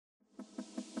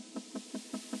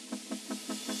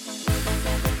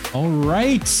All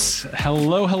right.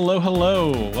 Hello, hello,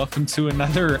 hello. Welcome to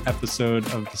another episode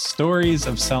of the Stories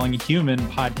of Selling Human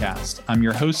podcast. I'm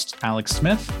your host, Alex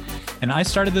Smith, and I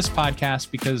started this podcast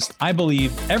because I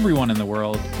believe everyone in the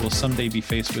world will someday be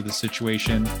faced with a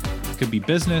situation. It could be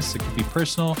business, it could be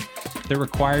personal, that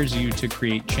requires you to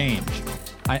create change.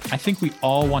 I think we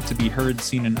all want to be heard,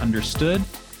 seen, and understood.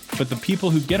 But the people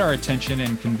who get our attention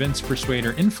and convince, persuade,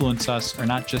 or influence us are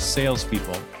not just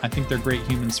salespeople. I think they're great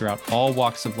humans throughout all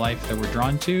walks of life that we're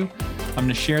drawn to. I'm going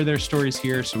to share their stories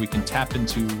here so we can tap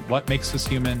into what makes us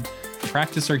human,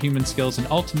 practice our human skills, and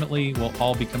ultimately we'll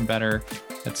all become better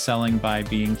at selling by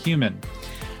being human.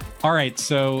 All right,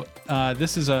 so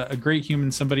this is a great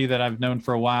human, somebody that I've known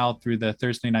for a while through the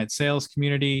Thursday Night Sales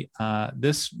community.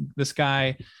 This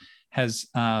guy has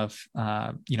been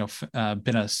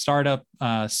a startup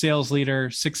sales leader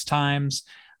 6 times.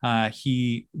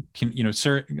 He can,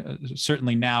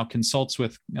 certainly now consults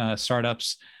with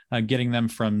startups, getting them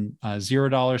from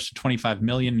 $0 to 25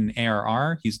 million in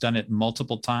ARR. He's done it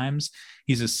multiple times.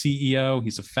 He's a CEO.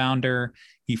 He's a founder.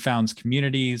 He founds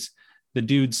communities. The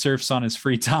dude surfs on his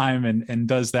free time and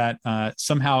does that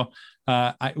somehow.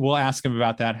 I will ask him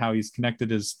about that, how he's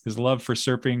connected his love for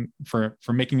surfing, for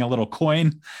making a little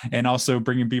coin, and also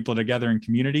bringing people together in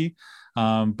community.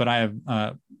 But I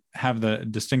have the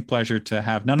distinct pleasure to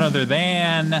have none other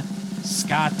than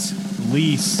Scott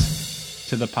Leese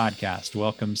to the podcast.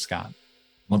 Welcome, Scott.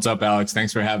 What's up, Alex?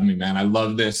 Thanks for having me, man. I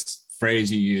love this phrase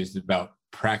you used about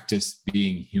practice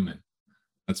being human.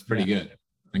 That's pretty good.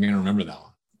 I'm going to remember that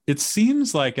one. It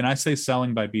seems like, and I say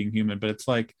selling by being human, but it's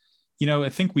like, I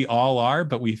think we all are,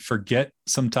 but we forget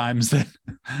sometimes that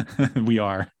we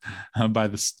are by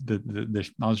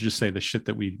the I'll just say the shit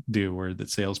that we do, or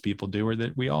that salespeople do, or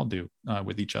that we all do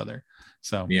with each other.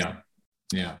 So yeah.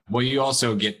 Well, you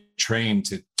also get trained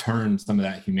to turn some of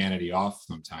that humanity off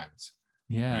sometimes.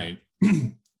 Yeah.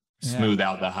 Right. Smooth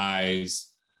out the highs,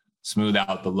 smooth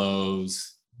out the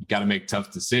lows. You got to make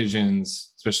tough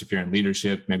decisions, especially if you're in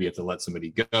leadership. Maybe you have to let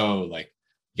somebody go. Like,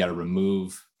 you got to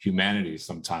remove humanity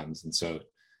sometimes, and so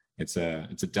it's a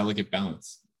delicate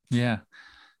balance. Yeah.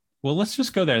 Well, let's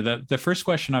just go there. The first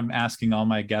question I'm asking all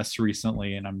my guests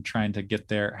recently, and I'm trying to get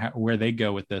there where they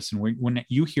go with this. And when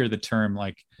you hear the term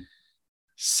like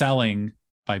selling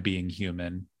by being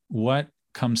human, what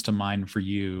comes to mind for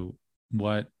you?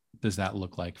 What does that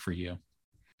look like for you?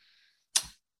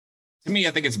 To me,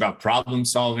 I think it's about problem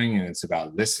solving, and it's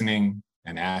about listening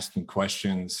and asking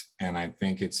questions. And I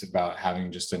think it's about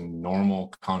having just a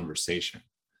normal conversation.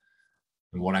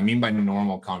 And what I mean by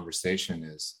normal conversation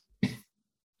is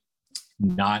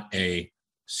not a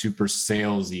super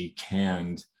salesy,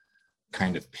 canned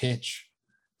kind of pitch,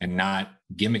 and not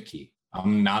gimmicky.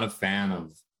 I'm not a fan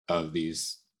of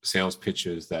these sales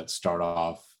pitches that start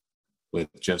off with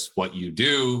just what you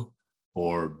do,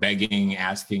 or begging,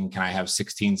 asking, can I have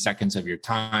 16 seconds of your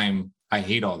time? I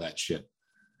hate all that shit.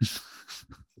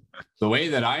 The way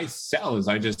that I sell is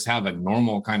I just have a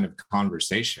normal kind of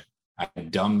conversation. I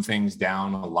dumb things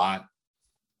down a lot.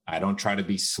 I don't try to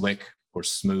be slick or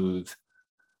smooth.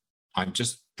 I'm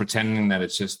just pretending that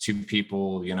it's just two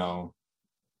people,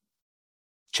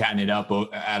 chatting it up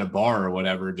at a bar or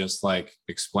whatever, just like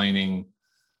explaining,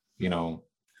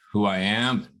 who I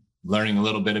am, learning a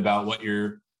little bit about what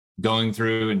you're going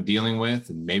through and dealing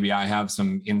with. And maybe I have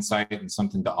some insight and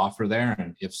something to offer there.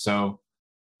 And if so,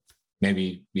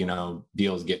 maybe,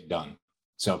 deals get done.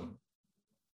 So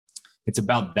it's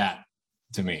about that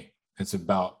to me. It's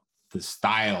about the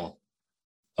style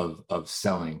of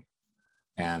selling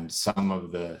and some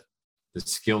of the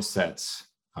skill sets,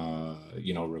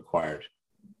 required.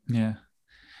 Yeah.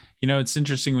 It's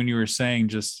interesting when you were saying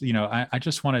just, I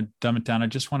just want to dumb it down. I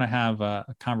just want to have a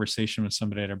conversation with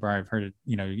somebody at a bar. I've heard it,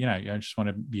 I just want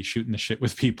to be shooting the shit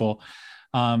with people.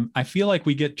 I feel like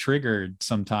we get triggered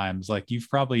sometimes. Like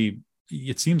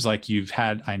it seems like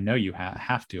I know you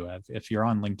have to have, if you're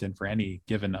on LinkedIn for any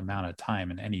given amount of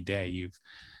time in any day, you've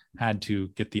had to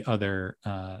get the other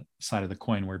side of the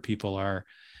coin where people are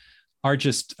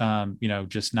just,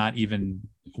 just not even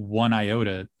one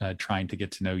iota trying to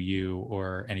get to know you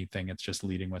or anything. It's just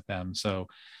leading with them. So,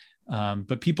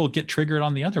 but people get triggered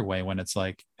on the other way when it's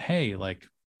like, hey, like,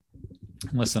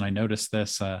 listen, I noticed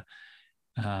this,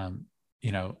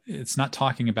 it's not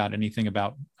talking about anything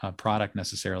about a product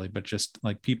necessarily, but just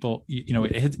like people,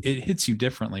 it hits you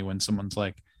differently when someone's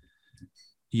like,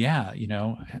 yeah,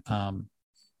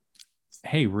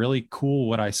 hey, really cool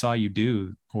what I saw you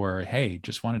do, or hey,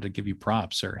 just wanted to give you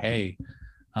props, or hey,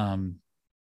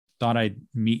 thought I'd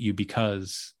meet you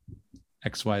because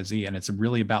XYZ. And it's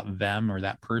really about them or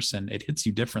that person. It hits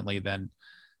you differently than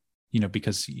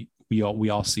because we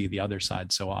all see the other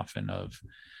side so often of,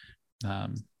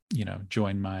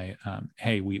 join my,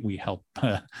 hey, we help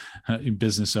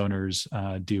business owners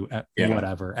do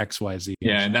whatever XYZ.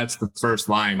 Yeah, and that's the first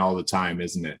line all the time,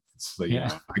 isn't it? It's like,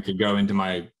 I could go into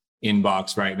my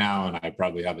inbox right now and I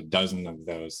probably have a dozen of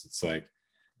those. It's like,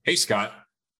 hey, Scott,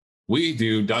 we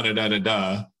do da da da da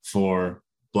da for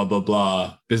blah blah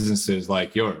blah businesses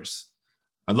like yours.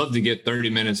 I'd love to get 30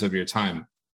 minutes of your time.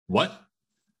 What?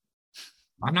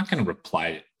 I'm not going to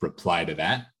reply to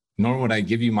that, nor would I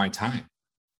give you my time.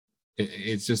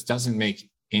 It just doesn't make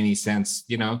any sense.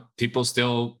 People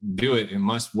still do it. It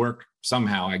must work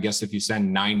somehow. I guess if you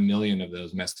send 9 million of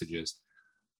those messages,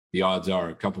 the odds are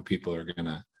a couple people are going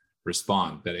to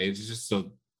respond. But it's just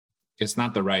it's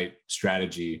not the right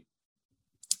strategy.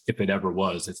 If it ever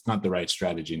was, it's not the right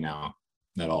strategy now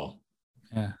at all.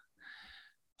 Yeah.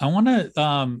 I want to,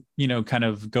 kind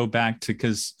of go back to,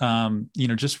 because,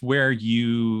 just where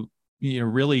you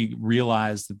really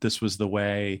realized that this was the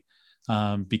way,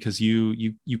 because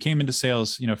you came into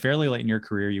sales, fairly late in your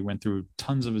career. You went through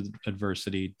tons of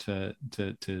adversity to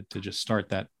just start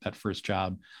that first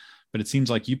job. But it seems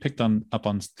like you picked up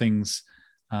on things,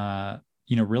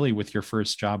 really with your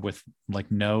first job with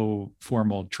like no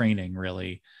formal training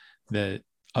really that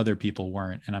other people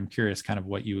weren't. And I'm curious kind of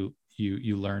what you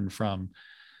learned from,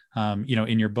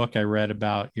 in your book, I read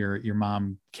about your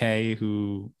mom, Kay,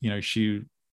 who, she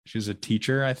was a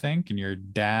teacher, I think, and your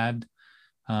dad,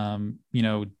 none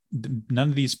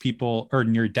of these people, or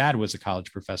your dad was a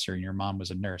college professor and your mom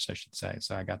was a nurse, I should say.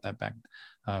 So I got that back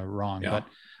wrong. Yeah.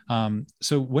 But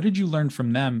so what did you learn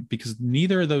from them? Because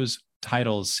neither of those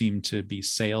titles seem to be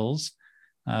sales,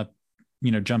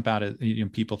 jump out at,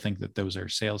 people think that those are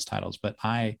sales titles, but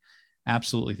I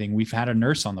absolutely think we've had a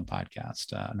nurse on the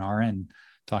podcast, an RN,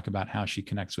 talk about how she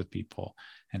connects with people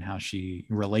and how she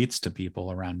relates to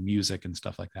people around music and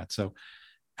stuff like that. So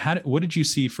what did you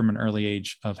see from an early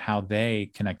age of how they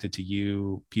connected to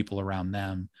you, people around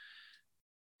them,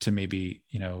 to maybe,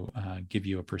 give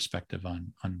you a perspective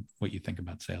on what you think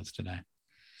about sales today?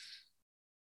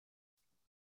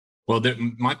 Well,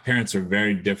 my parents are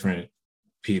very different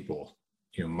people.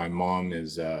 My mom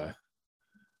is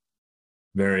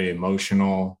very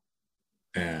emotional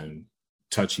and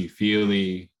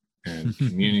touchy-feely and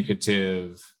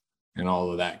communicative and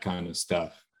all of that kind of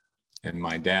stuff. And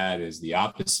my dad is the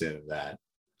opposite of that.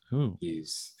 Ooh.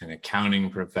 He's an accounting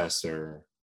professor,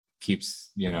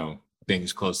 keeps,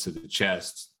 things close to the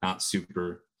chest, not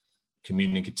super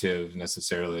communicative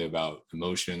necessarily about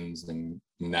emotions and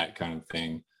that kind of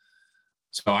thing.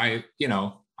 So I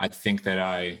think that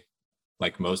I,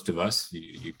 like most of us,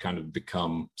 you kind of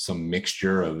become some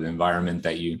mixture of the environment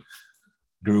that you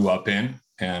grew up in.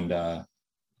 And I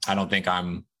don't think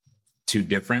I'm too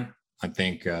different. I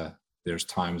think there's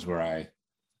times where I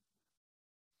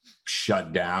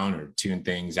shut down or tune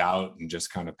things out and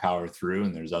just kind of power through.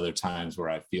 And there's other times where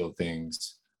I feel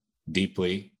things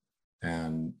deeply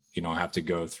and, have to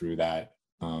go through that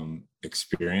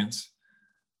experience.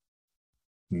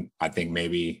 I think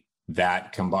maybe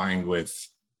that combined with,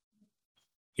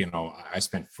 I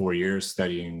spent 4 years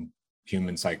studying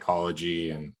human psychology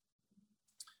and,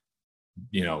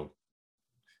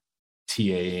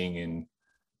 TAing in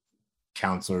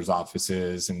counselors'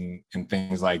 offices and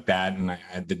things like that. And I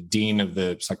had the dean of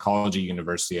the psychology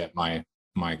university at my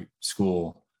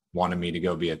school wanted me to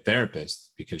go be a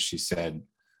therapist because she said,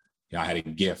 I had a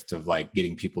gift of like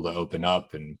getting people to open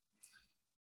up and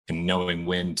knowing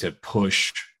when to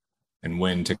push and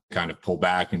when to kind of pull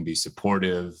back and be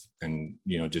supportive and,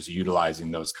 just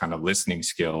utilizing those kind of listening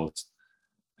skills.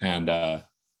 And,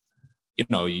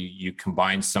 you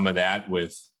combine some of that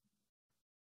with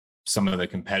some of the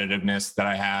competitiveness that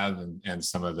I have and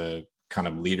some of the kind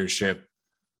of leadership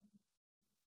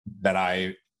that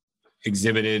I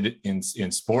exhibited in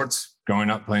sports.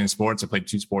 Growing up playing sports, I played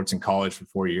 2 sports in college for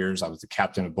 4 years. I was the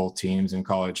captain of both teams in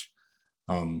college.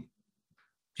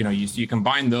 You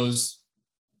combine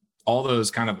all those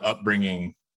kind of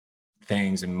upbringing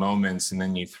things and moments, and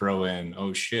then you throw in,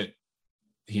 oh shit,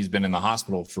 he's been in the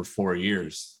hospital for 4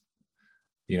 years.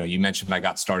 You mentioned I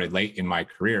got started late in my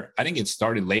career. I didn't get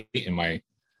started late in my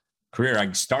career.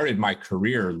 I started my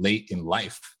career late in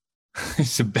life.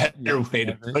 It's a better way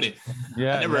to put it.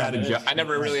 Yeah, I never had a job. I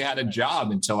never really had a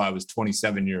job until I was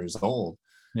 27 years old.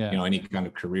 Yeah. Any kind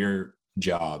of career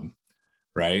job,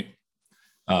 right?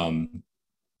 And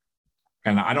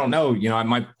I don't know,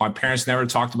 my parents never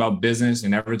talked about business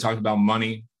and never talked about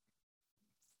money.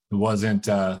 It wasn't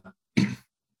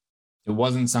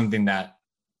something that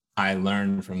I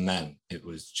learned from them. It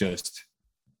was just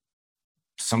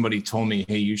somebody told me,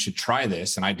 hey, you should try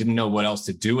this. And I didn't know what else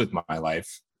to do with my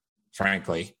life,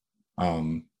 frankly,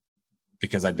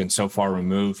 because I'd been so far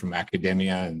removed from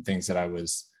academia and things that I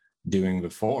was doing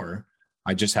before.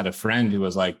 I just had a friend who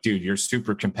was like, dude, you're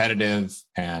super competitive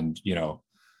and,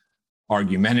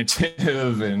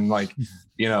 argumentative and like,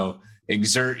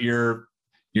 exert your,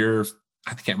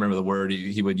 I can't remember the word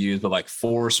he would use, but like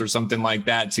force or something like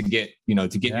that to get,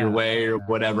 your way or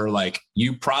whatever. Like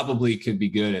you probably could be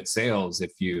good at sales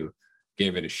if you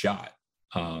gave it a shot.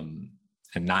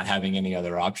 And not having any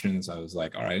other options, I was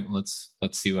like, all right, let's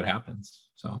see what happens.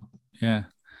 So, yeah.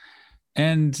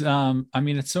 And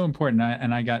it's so important.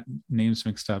 I got names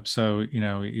mixed up. So,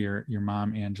 your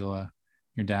mom, Angela,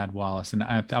 your dad, Wallace. And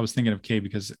I was thinking of Kay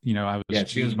because,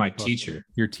 she was my teacher.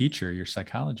 Your teacher, your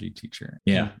psychology teacher.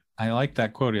 Yeah. And I like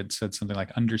that quote. It said something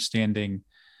like understanding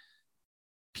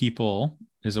people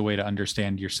is a way to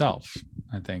understand yourself,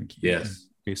 I think. Yes.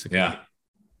 Basically. Yeah.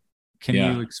 Can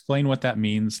you explain what that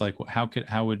means? Like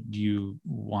how would you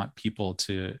want people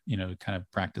to, kind of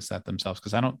practice that themselves?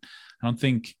 Because I don't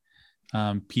think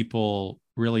people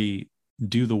really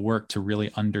do the work to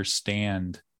really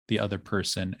understand the other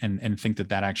person and think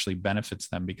that actually benefits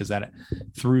them, because that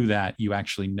through that you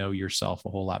actually know yourself a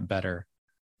whole lot better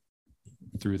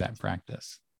through that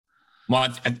practice.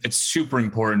 Well, it's super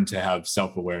important to have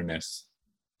self-awareness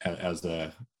as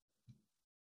a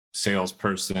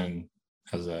salesperson,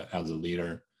 as a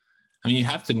leader. I mean, you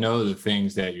have to know the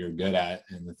things that you're good at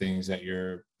and the things that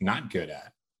you're not good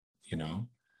at,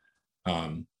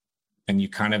 and you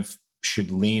kind of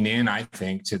should lean in, I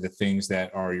think, to the things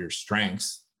that are your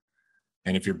strengths.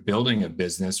 And if you're building a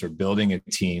business or building a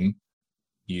team,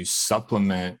 you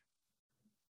supplement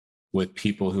with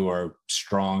people who are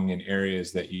strong in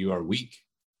areas that you are weak.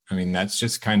 I mean, that's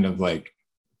just kind of like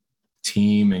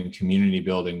team and community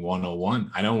building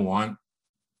 101. I don't want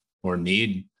or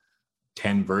need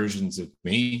 10 versions of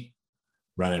me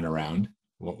running around.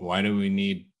 Why do we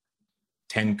need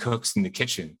 10 cooks in the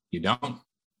kitchen? You don't.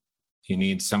 You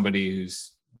need somebody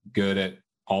who's good at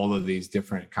all of these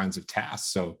different kinds of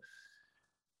tasks. So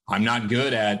I'm not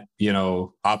good at,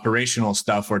 operational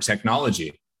stuff or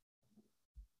technology.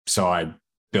 So I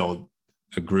build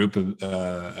a group of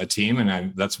a team,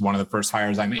 and that's one of the first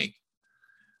hires I make.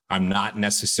 I'm not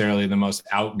necessarily the most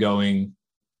outgoing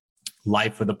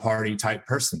life of the party type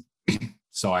person.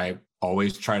 So I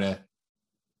always try to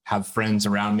have friends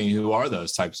around me who are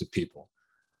those types of people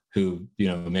who,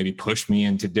 maybe push me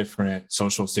into different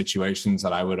social situations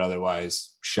that I would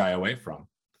otherwise shy away from.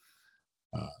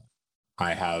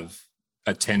 I have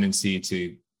a tendency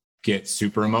to get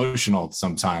super emotional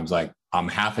sometimes. Like I'm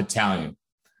half Italian,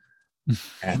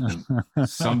 and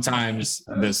sometimes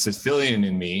the Sicilian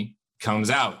in me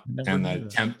comes out, and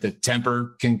the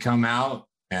temper can come out,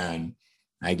 and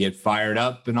I get fired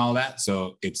up and all that.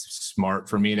 So it's smart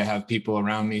for me to have people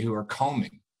around me who are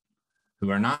calming,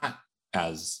 who are not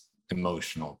as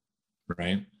emotional,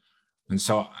 right? And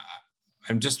so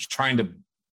I'm just trying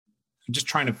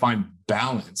to find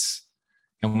balance.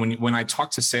 And when I talk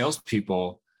to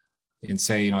salespeople and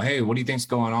say, hey, what do you think's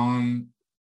going on,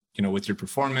 with your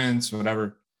performance or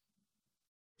whatever,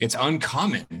 it's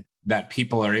uncommon that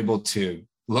people are able to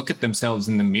look at themselves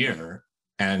in the mirror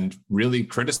and really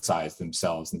criticize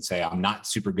themselves and say, I'm not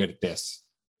super good at this.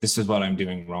 This is what I'm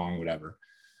doing wrong, whatever.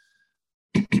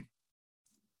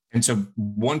 And so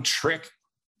one trick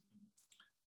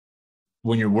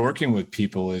when you're working with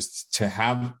people is to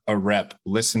have a rep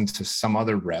listen to some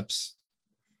other reps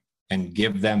and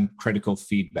give them critical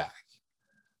feedback,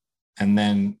 and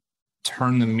then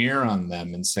turn the mirror on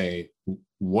them and say,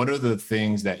 what are the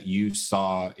things that you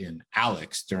saw in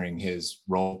Alex during his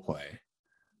role play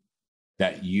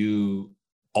that you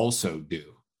also do?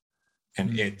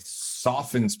 And it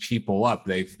softens people up.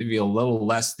 They feel a little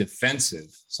less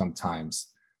defensive sometimes,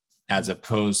 as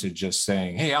opposed to just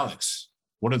saying, hey, Alex,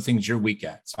 what are the things you're weak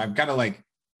at? So I've got to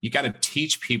you got to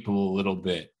teach people a little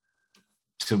bit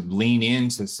to lean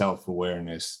into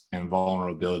self-awareness and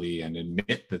vulnerability and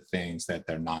admit the things that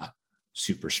they're not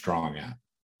super strong at.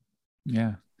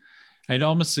 Yeah.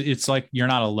 It's like you're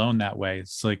not alone that way.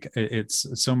 It's like, it's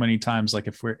so many times, like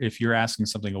if you're asking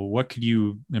something, well, what could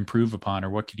you improve upon,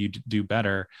 or what could you do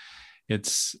better?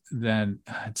 It's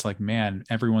like, man,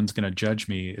 everyone's going to judge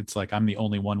me. It's like, I'm the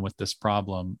only one with this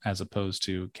problem, as opposed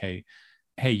to, okay,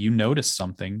 hey, you noticed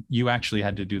something. You actually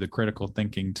had to do the critical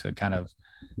thinking to kind of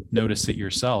notice it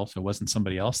yourself. It wasn't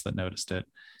somebody else that noticed it.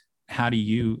 How can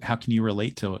you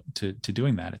relate to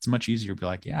doing that? It's much easier to be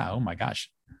like, yeah, oh my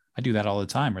gosh, I do that all the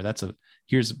time. Or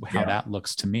here's how that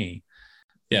looks to me.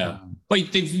 Yeah. Well,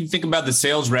 you think about the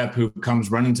sales rep who comes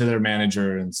running to their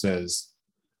manager and says,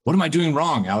 What am I doing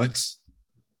wrong, Alex?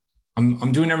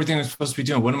 I'm doing everything I'm supposed to be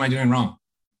doing. What am I doing wrong?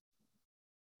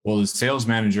 Well, the sales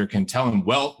manager can tell him,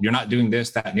 well, you're not doing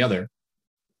this, that, and the other.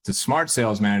 The smart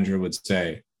sales manager would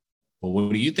say, well,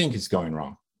 what do you think is going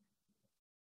wrong?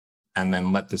 And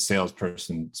then let the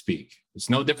salesperson speak. It's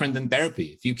no different than therapy.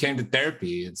 If you came to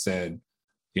therapy and said,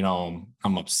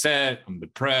 I'm upset, I'm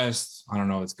depressed, I don't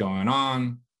know what's going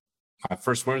on, my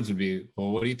first words would be,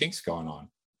 well, what do you think's going on?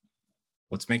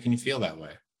 What's making you feel that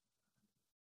way?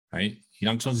 Right? You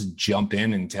don't just jump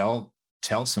in and tell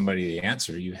somebody the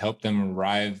answer. You help them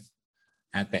arrive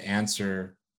at the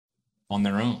answer on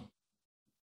their own.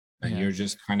 And you're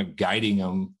just kind of guiding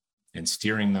them and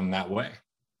steering them that way.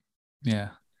 Yeah.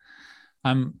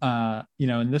 I'm,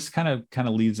 and this kind of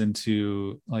leads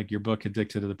into like your book,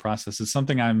 Addicted to the Process. It's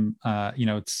something I'm,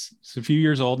 it's a few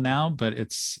years old now, but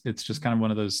it's just kind of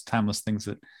one of those timeless things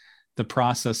that the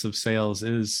process of sales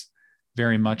is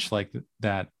very much like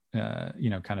that,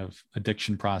 kind of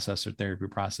addiction process or therapy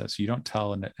process. You don't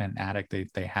tell an addict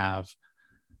they have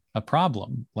a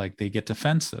problem, like they get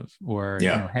defensive or,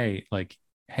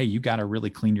 hey, you got to really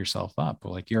clean yourself up,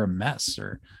 or like you're a mess,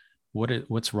 or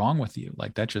what's wrong with you?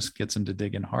 Like that just gets them to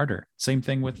dig in harder. Same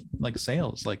thing with like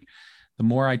sales. Like the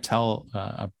more I tell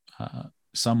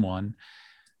someone,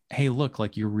 hey, look,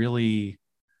 like you're really,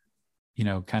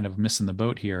 kind of missing the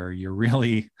boat here. You're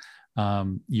really, I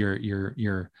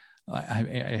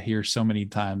hear so many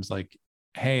times like,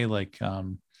 hey, like,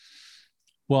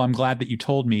 well, I'm glad that you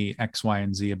told me X, Y,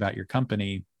 and Z about your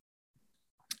company.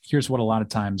 Here's what a lot of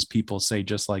times people say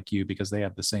just like you, because they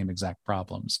have the same exact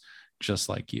problems just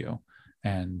like you.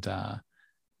 And,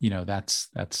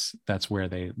 that's where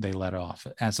they let off,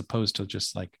 as opposed to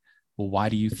just like, well, why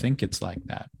do you think it's like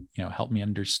that? Help me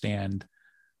understand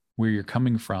where you're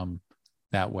coming from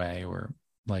that way. Or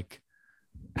like,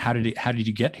 how did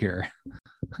you get here?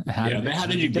 How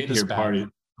did you get here part?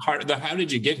 The how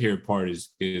did you get here part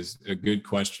is a good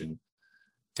question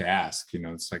to ask.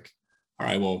 It's like, all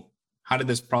right, well, how did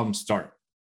this problem start?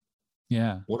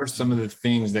 Yeah. What are some of the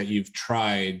things that you've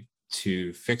tried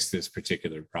to fix this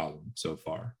particular problem so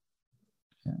far?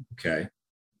 Yeah. Okay.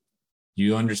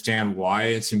 You understand why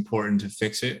it's important to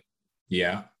fix it?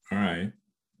 Yeah. All right.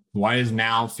 Why does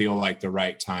now feel like the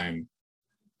right time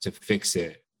to fix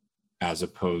it as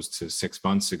opposed to 6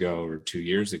 months ago or 2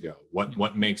 years ago?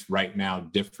 What makes right now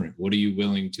different? What are you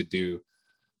willing to do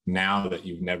now that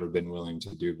you've never been willing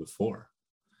to do before?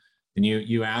 And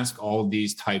you ask all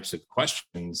these types of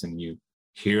questions and you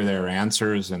hear their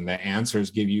answers, and the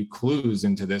answers give you clues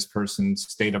into this person's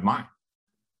state of mind.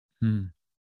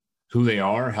 Who they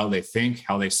are, how they think,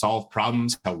 how they solve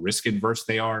problems, how risk adverse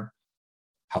they are,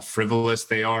 how frivolous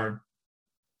they are,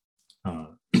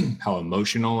 how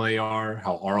emotional they are,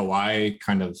 how ROI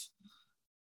kind of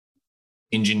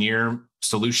engineer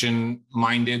solution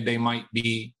minded they might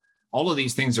be. All of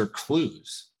these things are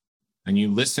clues, and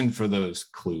you listen for those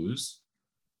clues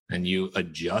and you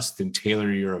adjust and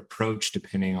tailor your approach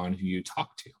depending on who you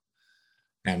talk to.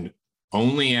 And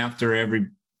only after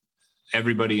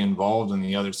everybody involved on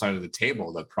the other side of the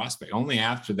table, the prospect, only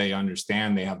after they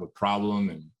understand they have a problem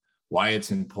and why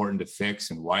it's important to fix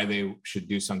and why they should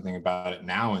do something about it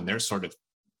now, and they're sort of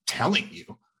telling you,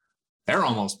 they're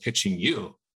almost pitching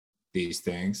you these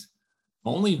things,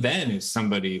 only then is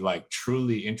somebody like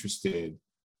truly interested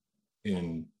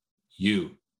in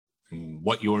you and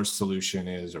what your solution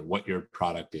is or what your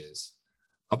product is.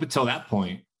 Up until that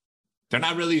point, they're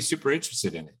not really super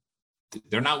interested in it.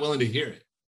 They're not willing to hear it.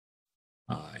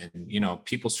 And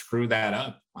people screw that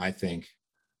up, I think,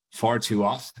 far too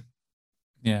often.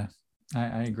 Yeah,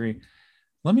 I agree.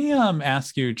 Let me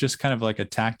ask you just kind of like a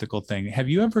tactical thing. Have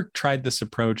you ever tried this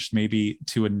approach maybe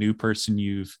to a new person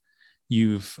you've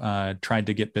tried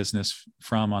to get business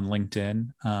from on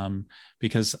LinkedIn?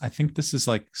 Because I think this is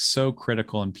like so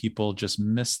critical, and people just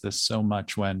miss this so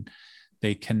much when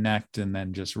they connect and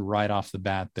then just right off the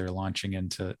bat, they're launching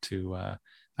into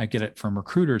I get it from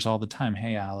recruiters all the time.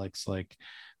 Hey, Alex, like,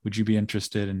 would you be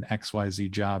interested in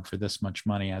XYZ job for this much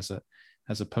money, as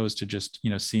opposed to just,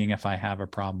 seeing if I have a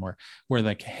problem, or where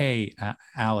like, hey,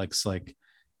 Alex, like,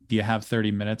 do you have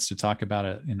 30 minutes to talk about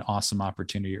an awesome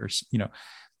opportunity? Or,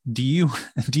 do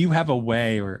you have a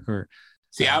way or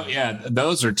see,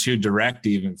 those are too direct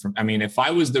even from, if I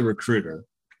was the recruiter,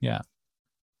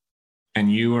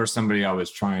 and you were somebody I was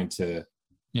trying to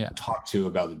talk to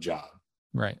about the job,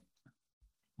 right?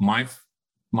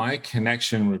 My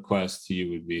connection request to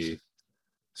you would be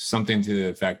something to the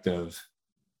effect of,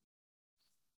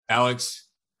 Alex,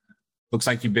 looks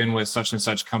like you've been with such and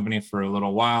such company for a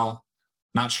little while.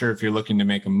 Not sure if you're looking to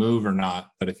make a move or not,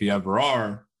 but if you ever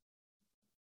are,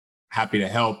 happy to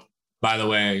help. by the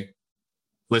way,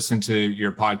 listen to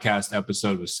your podcast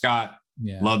episode with Scott.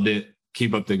 Yeah. Loved it.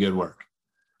 Keep up the good work.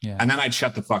 Yeah. And then I'd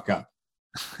shut the fuck up.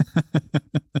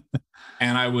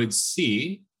 And I would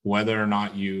see whether or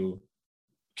not you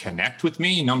connect with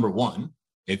me, number one.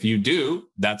 If you do,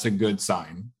 that's a good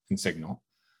sign and signal.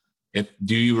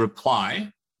 Do you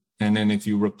reply? And then if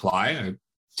you reply, I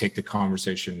take the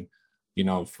conversation,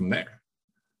 from there.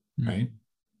 Right.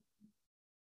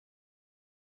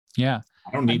 Yeah.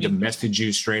 I don't need to message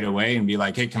you straight away and be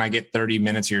like, hey, can I get 30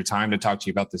 minutes of your time to talk to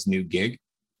you about this new gig?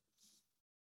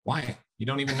 Why? You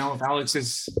don't even know if Alex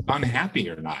is unhappy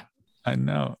or not. I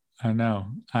know.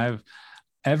 I've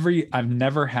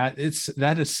never had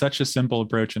that is such a simple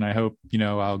approach. And I hope,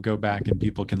 I'll go back and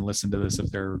people can listen to this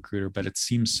if they're a recruiter, but it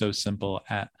seems so simple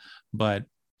but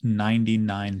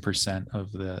 99%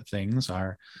 of the things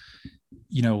are,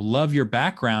 love your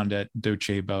background at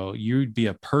Docebo. You'd be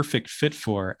a perfect fit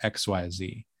for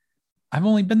XYZ. I've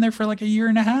only been there for like a year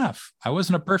and a half. I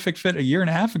wasn't a perfect fit a year and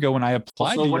a half ago when I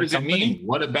applied. So what does it mean?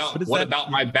 What about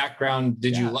my background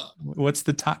did you love? What's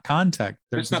the top contact?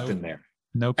 There's nothing there.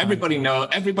 No. Everybody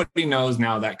knows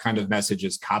now that kind of message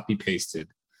is copy pasted,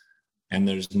 and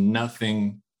there's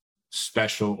nothing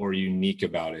special or unique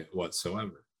about it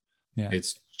whatsoever. Yeah.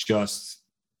 It's just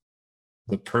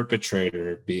the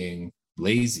perpetrator being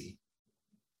lazy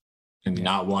and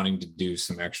not wanting to do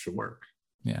some extra work.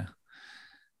 Yeah.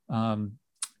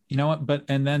 You know what?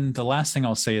 And then the last thing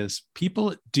I'll say is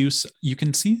you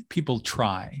can see people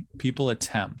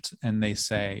attempt, and they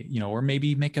say, or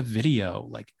maybe make a video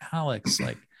like Alex,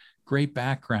 like great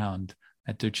background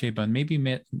at Docebo, and maybe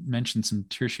mention some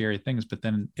tertiary things, but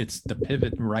then it's the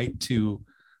pivot right to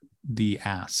the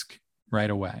ask right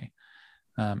away.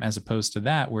 As opposed to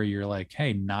that, where you're like,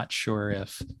 hey, not sure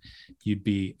if you'd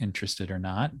be interested or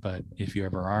not, but if you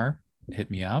ever are, hit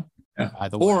me up.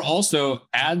 Or also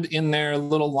add in there a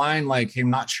little line like, hey, I'm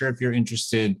not sure if you're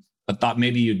interested, but thought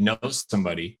maybe you'd know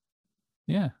somebody.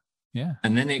 Yeah.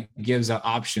 And then it gives an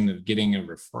option of getting a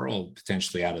referral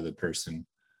potentially out of the person.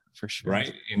 For sure.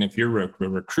 Right. And if you're a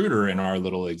recruiter in our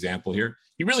little example here,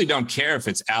 you really don't care if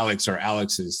it's Alex or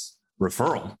Alex's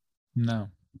referral. No.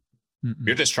 Mm-mm.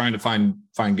 You're just trying to find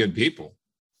good people,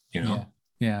 Yeah,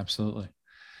 absolutely.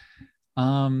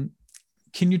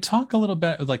 Can you talk a little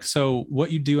bit so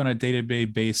what you do on a day-to-day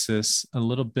basis, a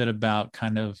little bit about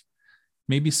kind of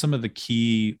maybe some of the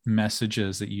key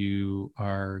messages that you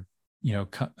are,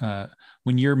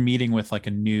 when you're meeting with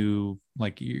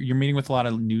you're meeting with a lot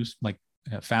of new,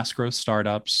 fast growth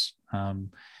startups, and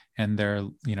they're,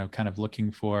 kind of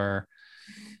looking for,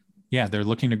 they're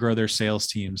looking to grow their sales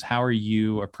teams. How are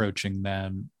you approaching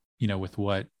them, with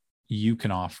what you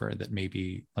can offer that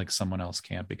maybe like someone else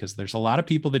can't? Because there's a lot of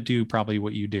people that do probably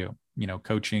what you do,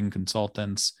 coaching,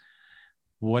 consultants.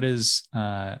 What is,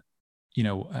 why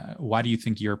do you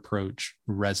think your approach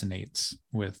resonates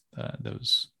with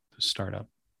those startup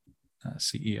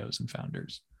CEOs and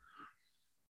founders?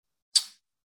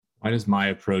 Why does my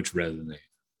approach resonate?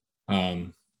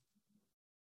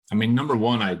 Number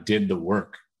one, I did the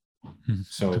work.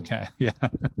 So, okay. Yeah.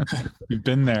 You've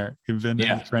been there. You've been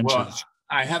in the trenches. Well,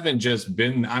 I haven't just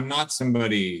been, I'm not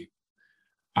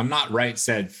Right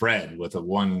Said Fred with a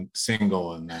one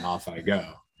single and then off I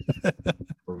go.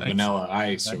 Or nice. Vanilla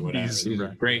Ice or whatever. These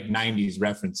are great 90s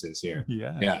references here.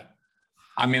 Yeah.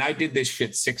 I did this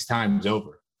shit 6 times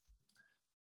over.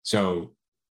 So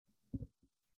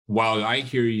while I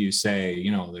hear you say,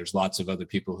 there's lots of other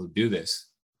people who do this,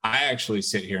 I actually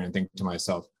sit here and think to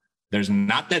myself, there's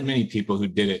not that many people who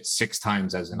did it 6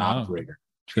 times as an operator.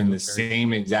 In the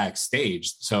same exact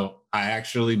stage. So I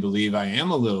actually believe I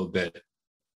am a little bit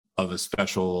of a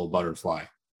special butterfly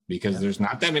because there's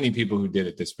not that many people who did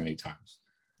it this many times.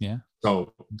 Yeah.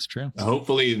 So it's true.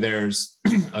 Hopefully there's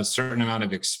a certain amount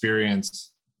of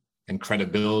experience and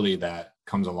credibility that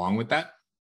comes along with that.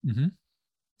 Mm-hmm.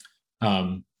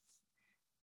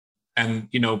 And,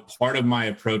 part of my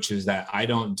approach is that I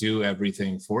don't do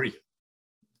everything for you.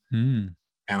 And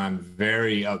I'm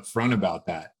very upfront about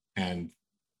that. And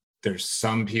there's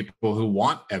some people who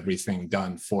want everything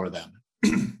done for them.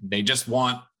 They just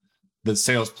want the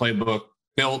sales playbook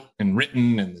built and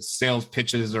written, and the sales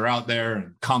pitches are out there,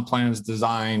 and comp plans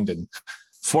designed, and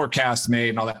forecasts made,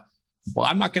 and all that. Well,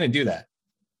 I'm not going to do that.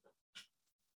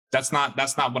 That's not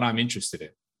what I'm interested in.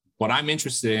 What I'm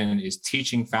interested in is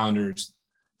teaching founders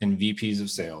and VPs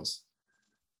of sales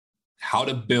how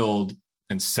to build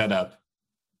and set up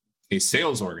a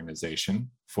sales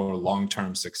organization for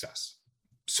long-term success.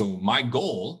 So my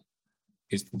goal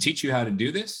is to teach you how to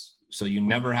do this so you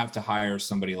never have to hire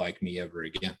somebody like me ever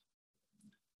again.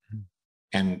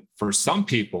 And for some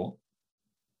people,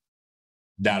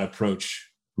 that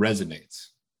approach resonates.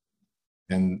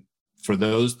 And for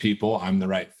those people, I'm the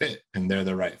right fit, and they're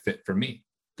the right fit for me.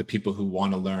 The people who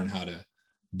want to learn how to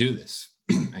do this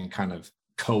and kind of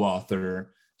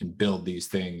co-author and build these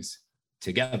things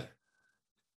together.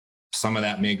 Some of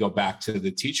that may go back to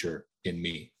the teacher in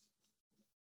me,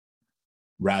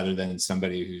 rather than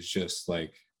somebody who's just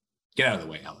like, get out of the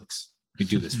way, Alex. We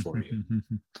do this for you.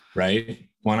 Right?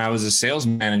 When I was a sales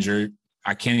manager,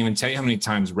 I can't even tell you how many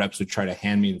times reps would try to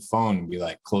hand me the phone and be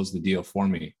like, close the deal for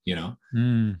me, you know?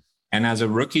 And as a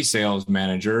rookie sales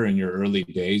manager in your early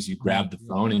days, you grab the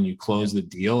phone and you close the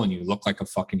deal and you look like a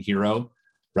fucking hero,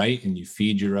 right? And you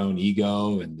feed your own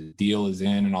ego and the deal is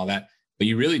in and all that. But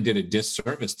you really did a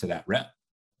disservice to that rep.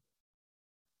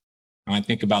 And I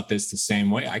think about this the same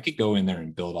way. I could go in there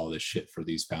and build all this shit for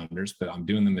these founders, but I'm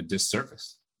doing them a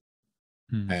disservice.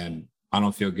 And I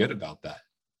don't feel good about that.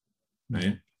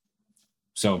 Right?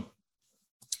 So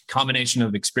combination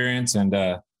of experience and,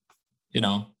 you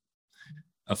know,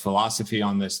 a philosophy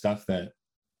on this stuff that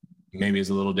maybe is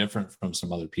a little different from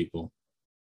some other people.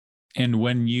 And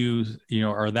when you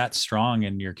know, are that strong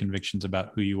in your convictions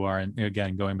about who you are, and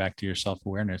again, going back to your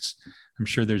self-awareness, I'm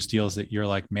sure there's deals that you're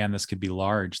like, man, this could be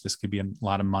large. This could be a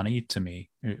lot of money to me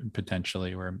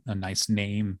potentially, or a nice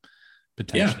name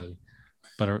potentially,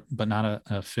 but not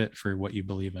a fit for what you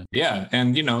believe in. Yeah.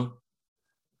 And, you know,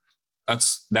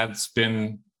 that's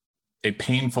been a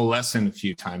painful lesson a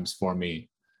few times for me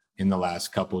in the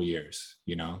last couple of years.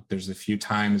 You know, there's a few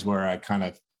times where I kind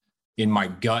of in my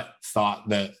gut thought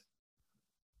that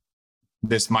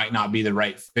this might not be the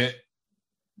right fit,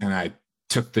 and I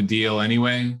took the deal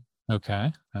anyway.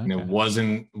 Okay. And it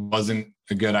wasn't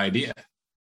a good idea,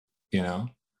 you know?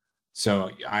 So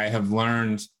I have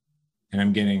learned, and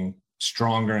I'm getting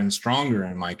stronger and stronger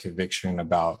in my conviction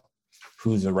about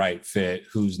who's the right fit,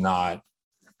 who's not,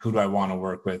 who do I want to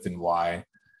work with and why.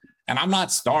 And I'm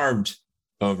not starved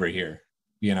over here,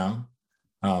 you know?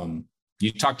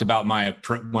 You talked about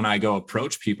when I go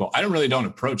approach people. I don't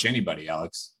approach anybody,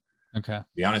 Alex. Okay. To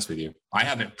be honest with you, I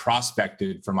haven't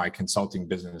prospected for my consulting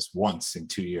business once in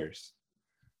 2 years.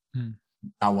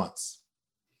 Not once.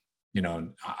 You know,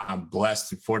 I'm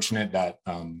blessed and fortunate that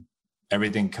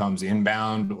everything comes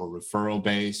inbound or referral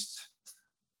based,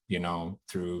 you know,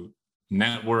 through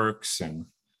networks and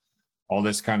all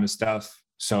this kind of stuff.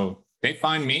 So they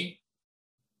find me,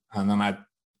 and then I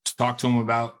talk to them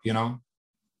about, you know,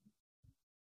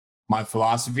 my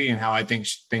philosophy and how I think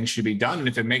things should be done. And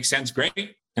if it makes sense,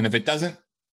 great. And if it doesn't,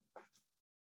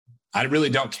 I really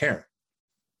don't care.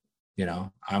 You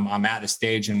know, I'm at a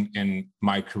stage in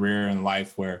my career and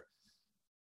life where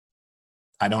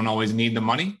I don't always need the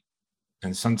money.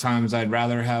 And sometimes I'd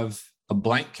rather have a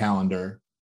blank calendar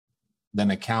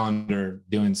than a calendar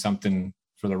doing something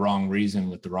for the wrong reason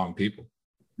with the wrong people.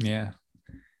 Yeah.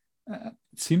 It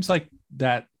seems like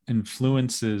that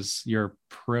influences your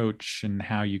approach and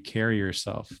how you carry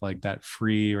yourself, like that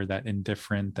free or that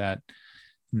indifferent, that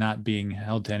not being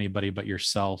held to anybody but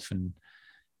yourself. And,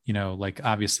 you know, like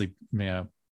obviously, you know,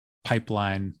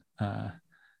 pipeline,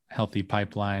 healthy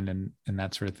pipeline and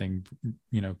that sort of thing,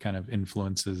 you know, kind of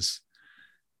influences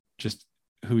just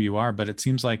who you are. But it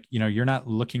seems like, you know, you're not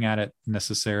looking at it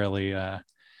necessarily,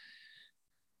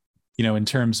 you know, in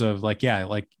terms of like, yeah,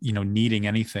 like, you know, needing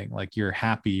anything, like you're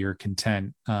happy, you're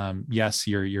content. Yes,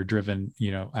 you're driven,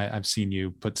 you know, I've seen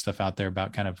you put stuff out there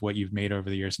about kind of what you've made over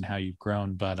the years and how you've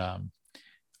grown. But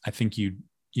I think you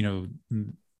know,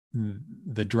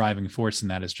 the driving force in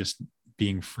that is just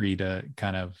being free to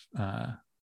kind of,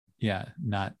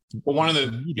 not. Well,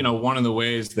 one of the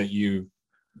ways that you,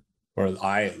 or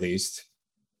I at least,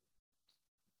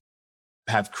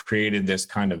 have created this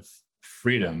kind of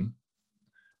freedom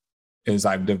is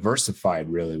I've diversified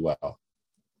really well.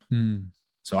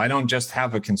 So I don't just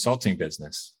have a consulting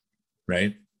business,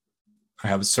 right? I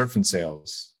have a surf and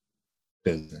sales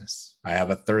business. I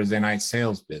have a Thursday night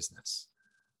sales business.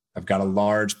 I've got a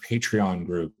large Patreon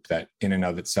group that in and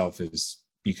of itself is,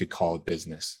 you could call it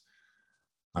business.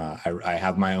 I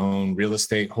have my own real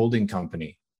estate holding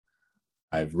company.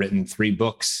 I've written 3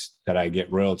 books that I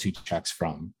get royalty checks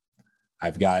from.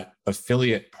 I've got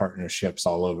affiliate partnerships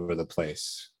all over the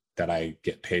place that I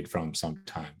get paid from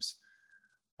sometimes.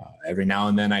 Every now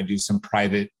and then I do some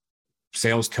private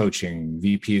sales coaching,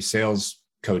 VP sales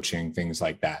coaching, things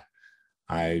like that.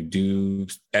 I do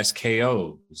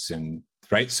SKOs and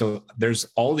right. So there's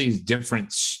all these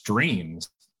different streams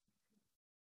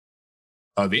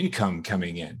of income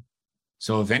coming in.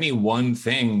 So if any one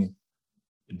thing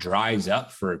dries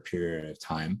up for a period of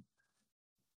time,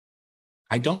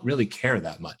 I don't really care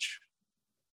that much.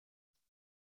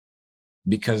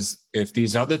 Because if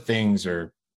these other things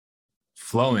are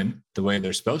flowing the way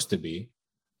they're supposed to be,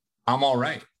 I'm all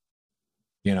right,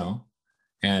 you know?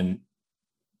 And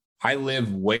I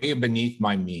live way beneath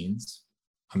my means.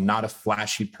 I'm not a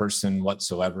flashy person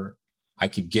whatsoever. I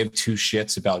could give two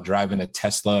shits about driving a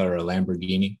Tesla or a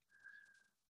Lamborghini,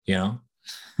 you know?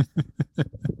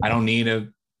 I don't need a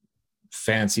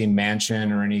fancy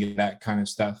mansion or any of that kind of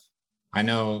stuff. I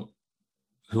know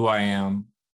who I am,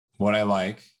 what I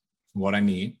like, what I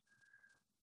need.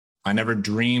 I never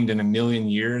dreamed in a million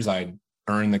years I'd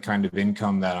earn the kind of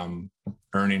income that I'm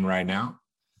earning right now.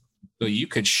 So you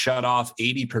could shut off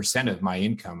 80% of my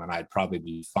income and I'd probably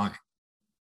be fine.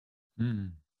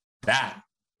 Mm. That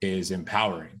is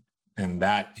empowering, and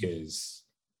that is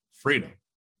freedom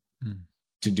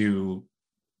to do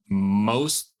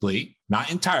mostly,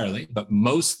 not entirely, but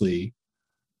mostly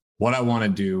what I want to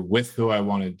do with who I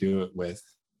want to do it with,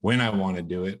 when I want to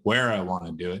do it, where I want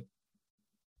to do it.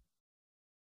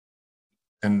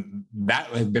 And that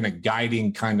has been a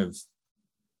guiding kind of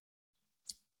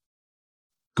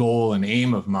goal and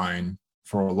aim of mine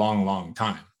for a long, long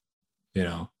time. You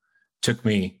know, took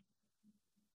me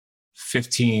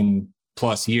 15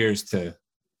 plus years to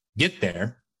get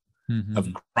there, of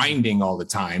grinding all the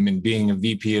time and being a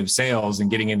VP of sales and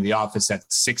getting into the office at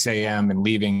 6 a.m. and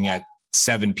leaving at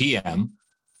 7 p.m.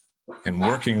 and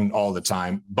working all the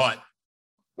time. But,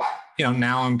 you know,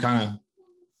 now I'm kind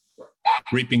of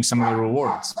reaping some of the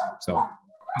rewards. So,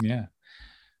 yeah.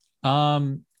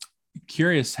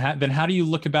 Curious, then how do you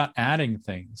look about adding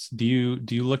things? Do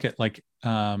you look at like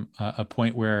a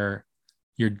point where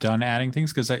you're done adding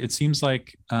things? Because it seems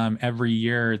like every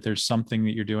year there's something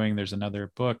that you're doing. There's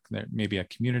another book, there maybe a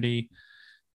community.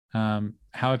 What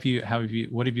have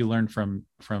you learned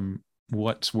from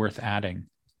what's worth adding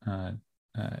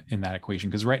in that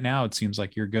equation? Because right now it seems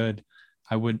like you're good.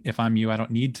 If I'm you, I don't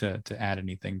need to add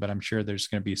anything, but I'm sure there's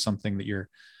going to be something that you're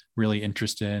really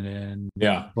interested in.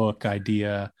 Yeah. Book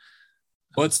idea.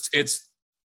 Well,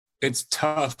 it's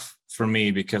tough for me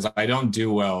because I don't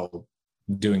do well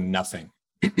doing nothing.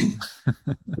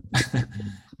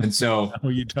 And so no,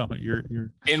 you don't.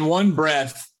 You're in one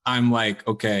breath, I'm like,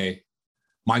 okay,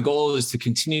 my goal is to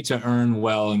continue to earn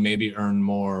well and maybe earn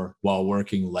more while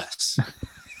working less.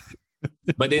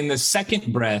 But in the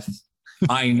second breath,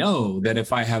 I know that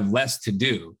if I have less to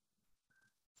do,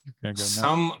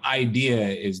 some idea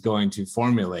is going to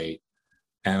formulate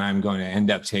and I'm going to end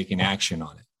up taking action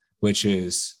on it, which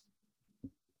is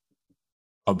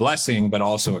a blessing, but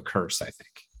also a curse, I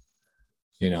think.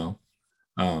 You know,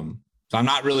 so I'm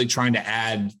not really trying to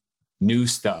add new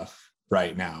stuff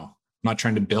right now. I'm not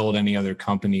trying to build any other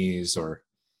companies or,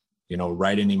 you know,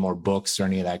 write any more books or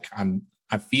any of that.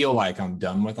 I feel like I'm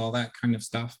done with all that kind of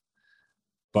stuff,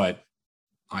 but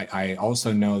I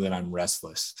also know that I'm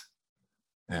restless,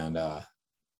 and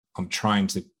I'm trying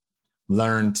to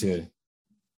learn to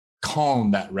calm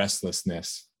that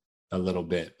restlessness a little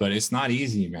bit. But it's not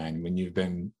easy, man, when you've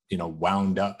been, you know,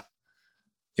 wound up,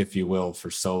 if you will,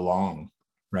 for so long,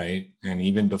 right? And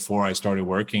even before I started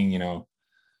working, you know,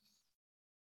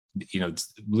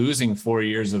 losing 4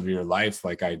 years of your life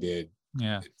like I did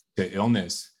to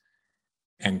illness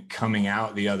and coming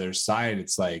out the other side,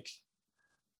 it's like,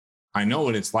 I know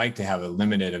what it's like to have a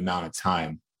limited amount of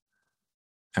time.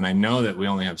 And I know that we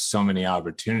only have so many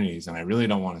opportunities, and I really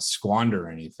don't want to squander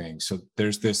anything. So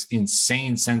there's this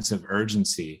insane sense of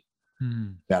urgency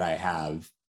that I have,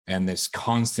 and this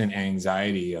constant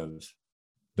anxiety of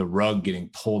the rug getting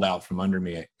pulled out from under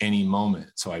me at any moment.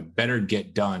 So I better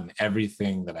get done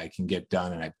everything that I can get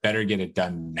done, and I better get it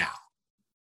done now.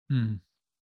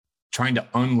 Trying to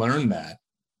unlearn that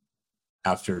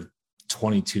after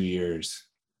 22 years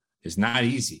is not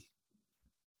easy.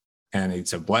 And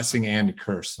it's a blessing and a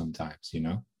curse sometimes, you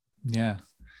know? Yeah.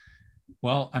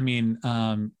 Well, I mean,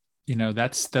 you know,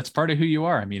 that's part of who you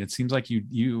are. I mean, it seems like you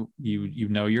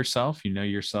know yourself,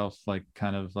 like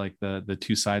kind of like the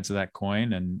two sides of that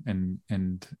coin.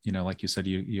 And, you know, like you said,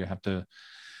 you have to,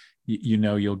 you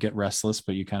know, you'll get restless,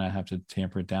 but you kind of have to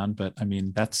tamper it down. But I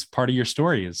mean, that's part of your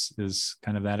story is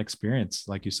kind of that experience.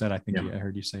 Like you said, I think I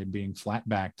heard you say being flat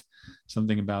backed,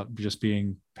 something about just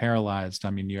being paralyzed. I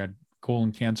mean, you had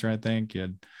colon cancer, I think. You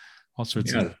had all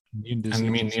sorts of immune diseases. I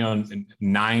mean, you know,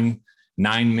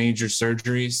 nine major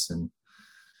surgeries, and,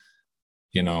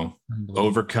 you know,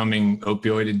 overcoming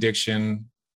opioid addiction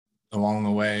along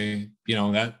the way, you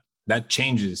know, that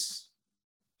changes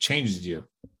you,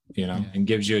 you know, and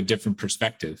gives you a different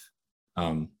perspective.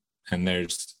 And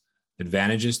there's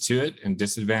advantages to it and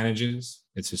disadvantages.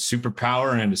 It's a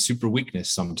superpower and a super weakness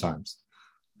sometimes,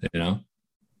 you know.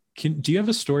 Do you have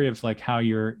a story of like how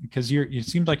it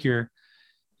seems like you're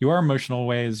your emotional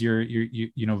ways,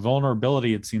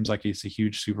 vulnerability, it seems like it's a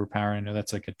huge superpower. I know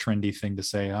that's like a trendy thing to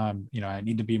say. I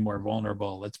need to be more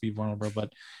vulnerable. Let's be vulnerable.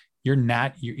 But you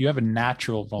have a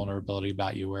natural vulnerability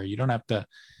about you where you don't have to,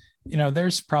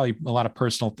 there's probably a lot of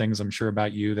personal things I'm sure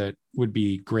about you that would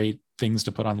be great things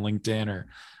to put on LinkedIn, or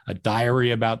a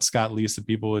diary about Scott Leese that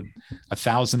people would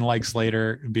 1,000 likes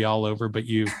later be all over, but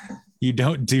you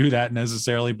don't do that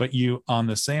necessarily. But you, on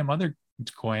the same other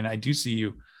coin, I do see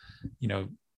you,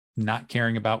 not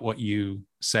caring about what you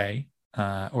say,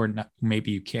 or not,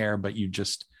 maybe you care, but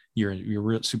you're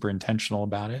real super intentional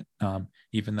about it.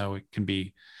 Even though it can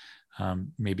be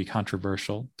maybe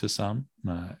controversial to some,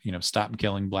 stop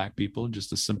killing Black people,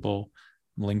 just a simple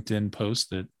LinkedIn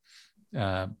post that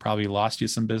probably lost you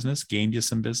some business, gained you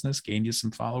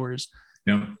some followers.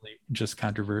 Yep. Just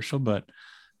controversial. But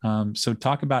so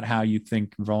talk about how you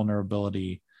think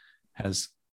vulnerability has,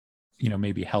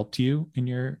 maybe helped you in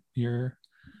your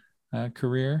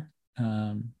career,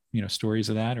 stories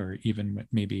of that, or even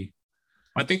maybe.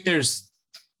 I think there's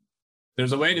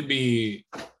a way to be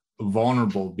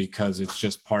vulnerable because it's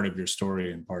just part of your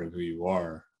story and part of who you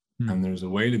are. And there's a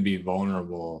way to be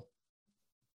vulnerable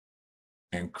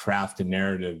and craft a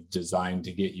narrative designed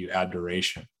to get you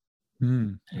adoration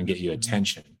and get you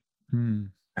attention.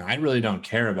 And I really don't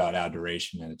care about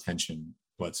adoration and attention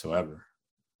whatsoever.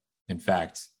 In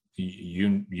fact,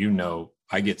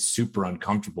 I get super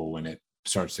uncomfortable when it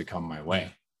starts to come my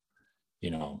way.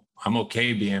 I'm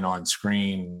okay being on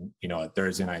screen, at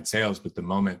Thursday Night Sales, but the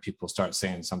moment people start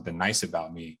saying something nice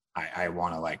about me, I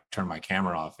want to like turn my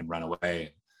camera off and run away and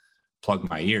plug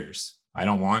my ears. I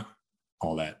don't want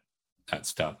all that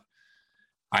stuff.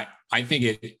 I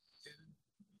think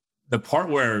the part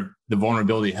where the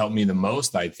vulnerability helped me the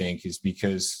most, I think, is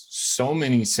because so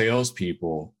many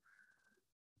salespeople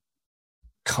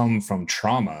come from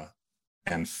trauma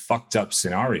and fucked up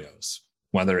scenarios,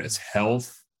 whether it's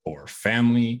health or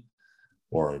family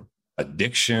or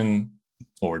addiction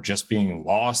or just being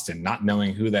lost and not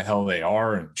knowing who the hell they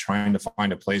are and trying to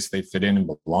find a place they fit in and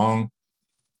belong.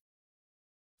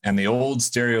 And the old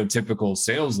stereotypical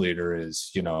sales leader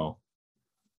is,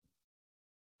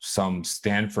 some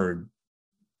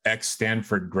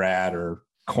ex-Stanford grad or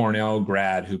Cornell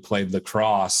grad who played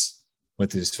lacrosse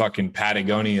with his fucking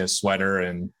Patagonia sweater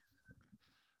and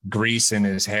grease in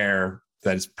his hair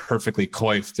that is perfectly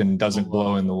coiffed and doesn't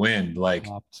blow in the wind. Like,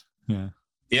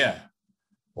 yeah.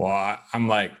 Well, I'm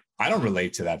like, I don't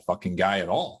relate to that fucking guy at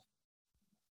all.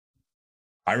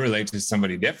 I relate to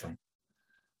somebody different.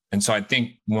 And so I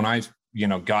think when I,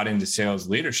 got into sales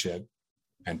leadership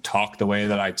and talk the way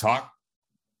that I talk,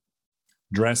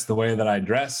 dress the way that I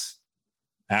dress,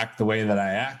 act the way that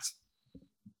I act,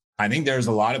 I think there's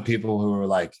a lot of people who are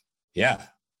like, yeah,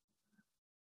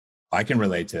 I can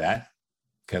relate to that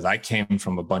because I came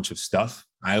from a bunch of stuff.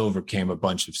 I overcame a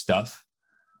bunch of stuff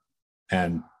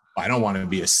and I don't want to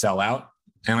be a sellout.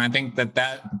 And I think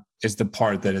that is the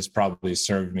part that has probably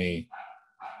served me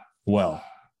well.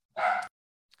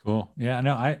 Cool. Yeah,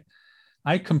 no,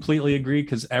 I completely agree,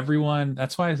 because everyone,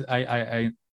 that's why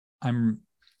I'm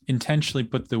intentionally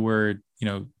put the word,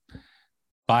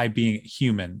 by being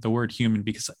human, the word human,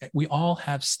 because we all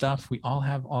have stuff. We all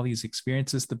have all these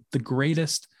experiences. The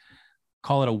greatest,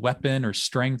 call it a weapon or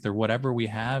strength or whatever we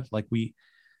have. Like the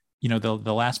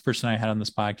last person I had on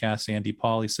this podcast, Andy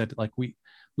Paul, he said, like, we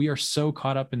are so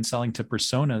caught up in selling to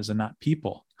personas and not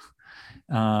people.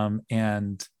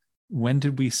 And when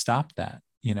did we stop that?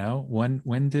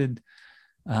 When did,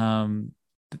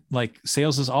 like,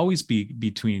 sales is always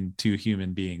between two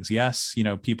human beings. Yes.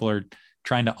 People are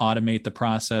trying to automate the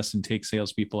process and take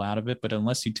salespeople out of it. But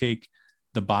unless you take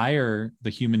the buyer,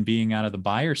 the human being, out of the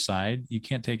buyer side, you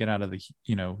can't take it out of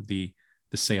the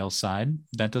sales side.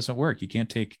 That doesn't work. You can't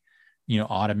take,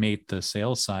 automate the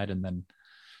sales side and then,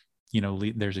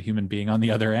 there's a human being on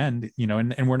the other end,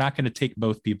 and we're not going to take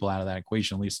both people out of that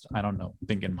equation. At least I don't know,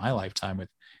 think in my lifetime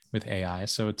with AI.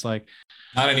 So it's like,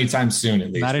 not anytime soon,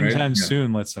 at least. Not anytime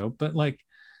soon, let's hope. But like,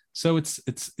 so it's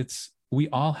we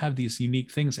all have these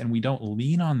unique things and we don't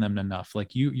lean on them enough. Like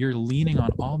you're leaning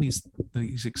on all these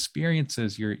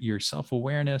experiences, your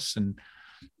self-awareness, and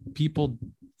people,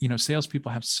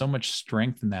 salespeople have so much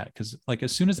strength in that. Because like,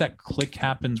 as soon as that click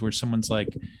happens where someone's like,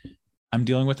 I'm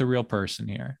dealing with a real person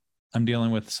here. I'm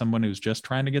dealing with someone who's just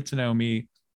trying to get to know me.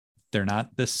 They're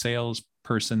not this sales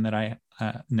person that I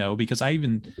know, because I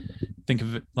even think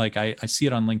of it like I see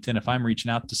it on LinkedIn. If I'm reaching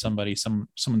out to somebody,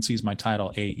 someone sees my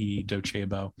title, AE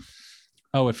Docebo.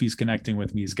 Oh, if he's connecting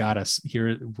with me, he's got us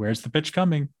here. Where's the pitch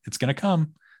coming? It's going to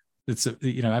come.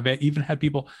 I've even had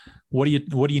people, what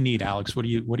do you need, Alex? What are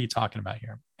you talking about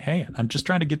here? Hey, I'm just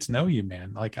trying to get to know you,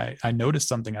 man. Like I noticed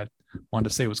something I wanted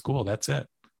to say was cool. That's it.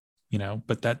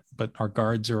 But our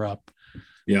guards are up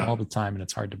all the time, and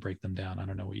it's hard to break them down. I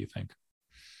don't know what you think.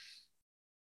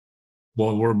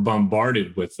 Well, we're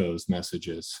bombarded with those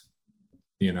messages.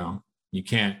 You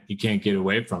can't get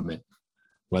away from it,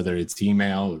 whether it's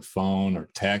email or phone or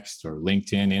text or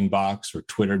LinkedIn inbox or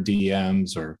Twitter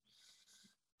DMs or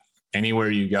anywhere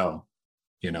you go,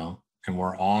 and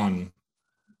we're on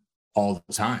all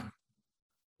the time.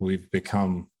 We've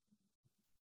become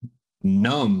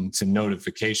numb to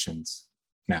notifications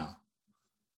now.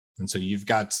 And so you've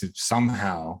got to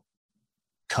somehow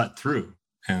cut through.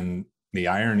 And the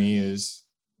irony is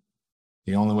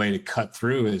the only way to cut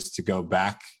through is to go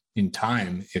back in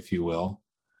time, if you will,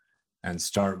 and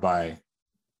start by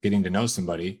getting to know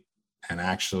somebody and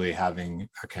actually having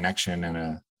a connection and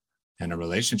a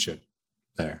relationship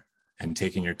there, and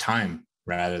taking your time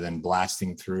rather than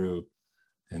blasting through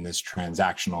in this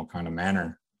transactional kind of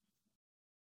manner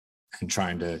and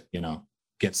trying to,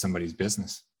 get somebody's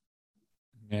business.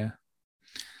 Yeah.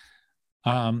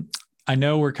 I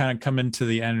know we're kind of coming to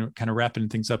the end, kind of wrapping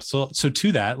things up. So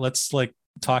to that, let's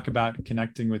talk about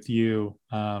connecting with you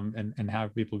and how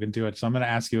people can do it. So I'm going to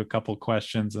ask you a couple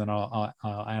questions, and then I'll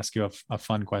ask you a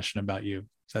fun question about you.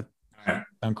 Does that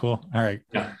sound cool? All right.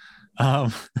 Yeah.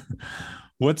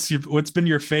 What's been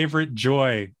your favorite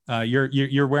joy?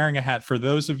 You're wearing a hat. For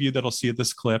those of you that'll see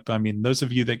this clip, I mean, those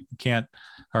of you that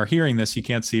are hearing this, you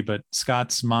can't see, but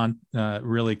Scott's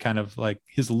really kind of like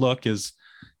his look is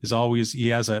always, he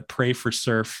has a Pray for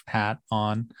Surf hat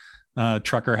on,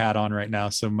 trucker hat on right now.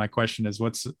 So my question is,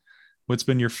 what's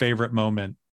been your favorite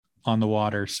moment on the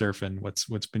water surfing?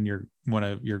 What's been one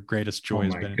of your greatest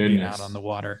joys being out on the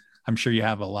water? I'm sure you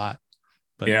have a lot,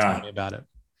 but tell me about it.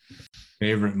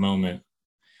 Favorite moment.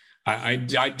 I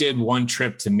did one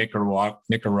trip to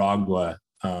Nicaragua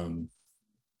 5-6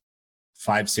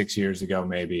 years ago,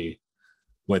 maybe,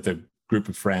 with a group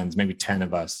of friends, maybe 10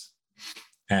 of us.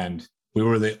 And we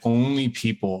were the only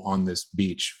people on this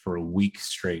beach for a week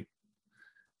straight.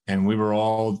 And we were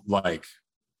all like,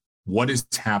 what is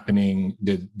happening?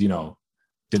 Did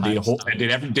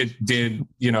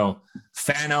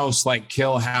Thanos like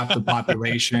kill half the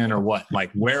population or what?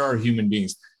 Like, where are human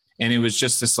beings? And it was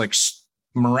just this like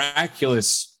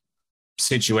miraculous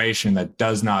situation that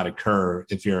does not occur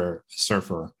if you're a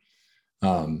surfer.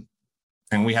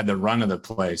 And we had the run of the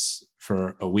place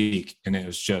for a week, and it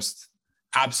was just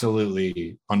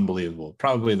absolutely unbelievable.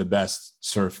 Probably the best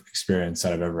surf experience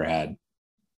that I've ever had.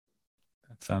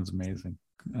 That sounds amazing.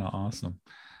 Awesome.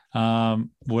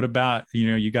 What about,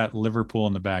 you got Liverpool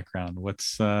in the background.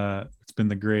 What's been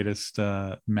the greatest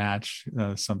match?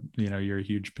 You're a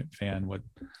huge fan.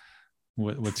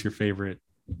 What's your favorite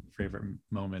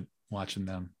moment watching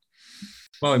them?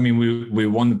 Well, I mean, we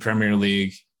won the Premier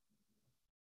League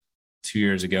 2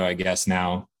 years ago, I guess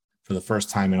now, for the first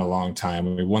time in a long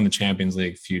time. We won the Champions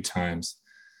League a few times.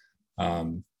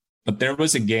 But there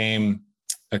was a game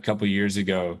a couple years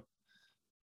ago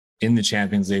in the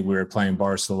Champions League. We were playing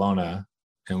Barcelona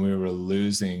and we were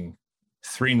losing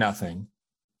 3-0.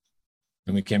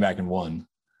 And we came back and won.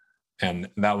 And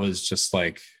that was just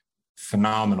like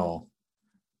phenomenal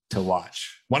to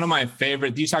watch. One of my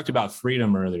favorite, you talked about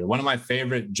freedom earlier. One of my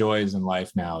favorite joys in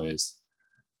life now is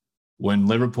when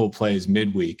Liverpool plays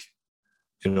midweek.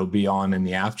 It'll be on in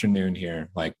the afternoon here,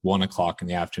 like 1:00 in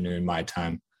the afternoon, my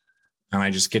time. And I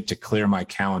just get to clear my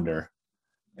calendar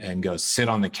and go sit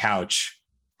on the couch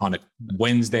on a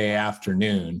Wednesday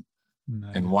afternoon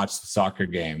and watch the soccer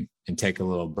game and take a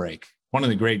little break. One of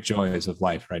the great joys of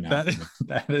life right now.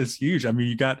 That is huge. I mean,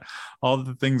 you got all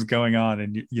the things going on,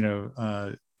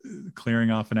 and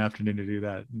clearing off an afternoon to do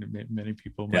that. Many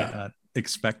people might not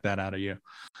expect that out of you.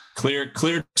 Clear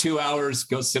 2 hours,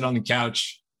 go sit on the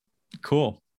couch.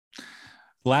 Cool.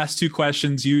 Last two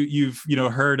questions. You've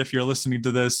heard, if you're listening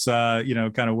to this,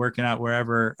 kind of working out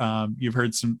wherever, you've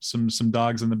heard some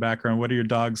dogs in the background. What are your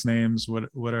dogs' names? What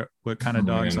kind of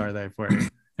dogs are they for you?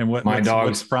 And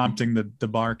what's prompting the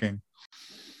barking?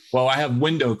 Well, I have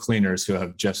window cleaners who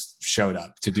have just showed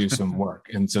up to do some work.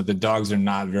 And so the dogs are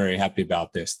not very happy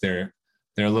about this. They're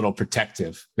a little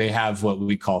protective. They have what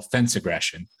we call fence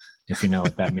aggression, if you know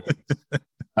what that means,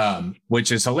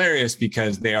 which is hilarious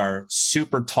because they are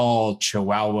super tall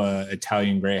Chihuahua,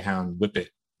 Italian Greyhound Whippet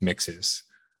mixes.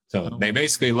 So they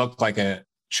basically look like a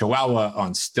Chihuahua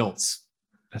on stilts.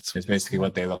 That's basically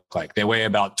what they look like. They weigh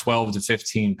about 12 to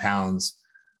 15 pounds.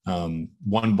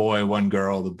 One boy, one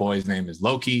girl. The boy's name is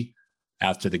Loki,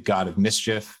 after the god of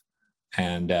mischief,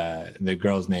 and the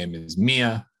girl's name is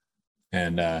Mia.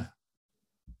 And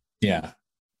Yeah.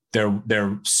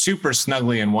 They're super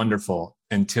snuggly and wonderful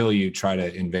until you try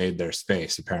to invade their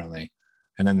space, apparently.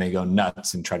 And then they go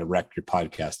nuts and try to wreck your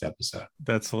podcast episode.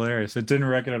 That's hilarious. It didn't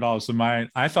wreck it at all. So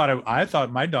I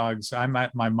thought my dogs, I'm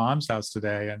at my mom's house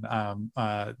today, and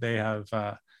they have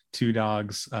 2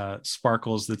 dogs,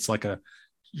 Sparkles, that's like a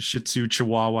Shih Tzu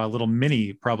Chihuahua, little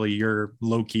mini, probably your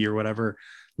Loki or whatever,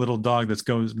 little dog that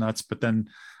goes nuts. But then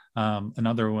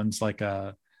another one's like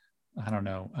I don't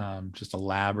know, just a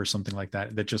lab or something like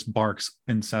that just barks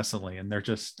incessantly. And they're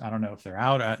just, I don't know if they're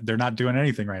out, they're not doing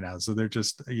anything right now. So they're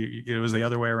just, it was the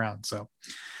other way around. So,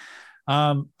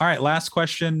 all right, last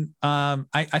question.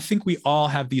 I think we all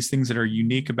have these things that are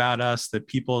unique about us that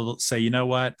people say, you know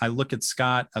what, I look at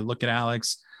Scott, I look at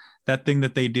Alex, that thing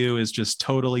that they do is just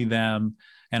totally them.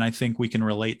 And I think we can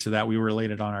relate to that. We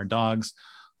related on our dogs,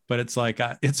 but it's like,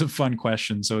 it's a fun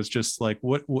question. So it's just like,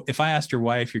 what if I asked your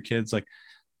wife, your kids, like,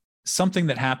 something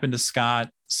that happened to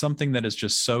Scott, something that is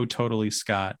just so totally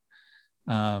Scott,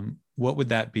 what would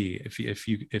that be?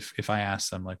 If I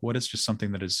asked them, like, what is just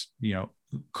something that is,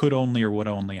 could only or would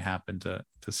only happen to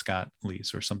Scott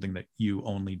Leese, or something that you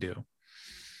only do?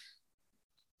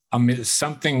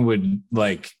 Something would,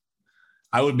 like,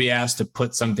 I would be asked to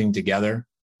put something together,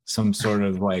 some sort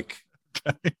of like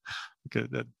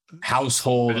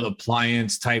household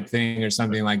appliance type thing or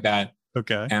something like that.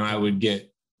 Okay. And I would get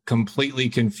completely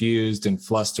confused and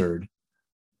flustered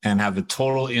and have a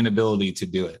total inability to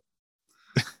do it.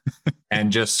 And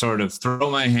just sort of throw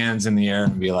my hands in the air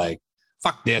and be like,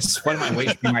 fuck this. What am I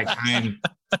wasting my time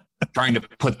trying to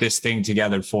put this thing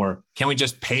together for? Can we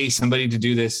just pay somebody to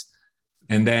do this?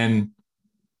 And then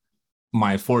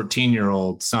my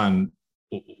 14-year-old son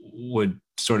would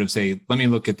sort of say, let me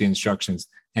look at the instructions.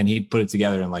 And he'd put it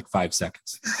together in like 5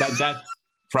 seconds. That's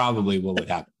probably what would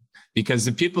happen. Because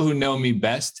the people who know me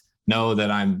best know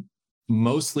that I'm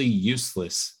mostly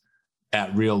useless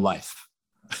at real life.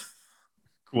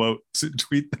 Quote,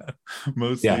 tweet that.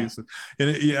 Mostly useless.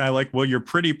 And I like, well, you're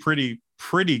pretty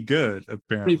good,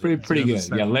 apparently. Pretty good.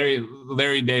 Yeah,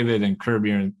 Larry David and Curb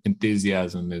Your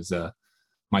Enthusiasm is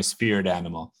my spirit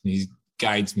animal. He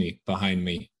guides me behind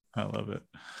me. I love it.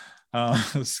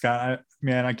 Scott,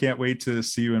 I can't wait to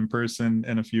see you in person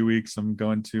in a few weeks. I'm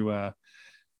going to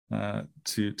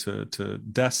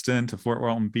Destin, to Fort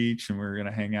Walton Beach, and we're going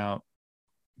to hang out,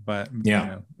 but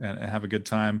and have a good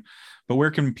time. But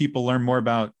where can people learn more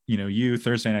about, you,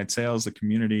 Thursday Night Sales, the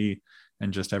community,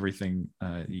 and just everything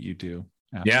you do?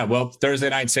 Absolutely. Yeah. Well,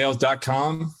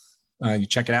 ThursdayNightSales.com. You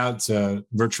check it out. It's a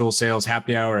virtual sales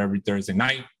happy hour every Thursday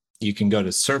night. You can go to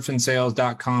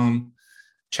surfandsales.com.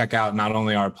 Check out not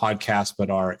only our podcast, but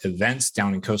our events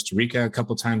down in Costa Rica a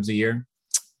couple times a year.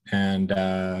 And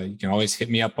you can always hit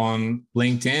me up on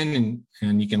LinkedIn,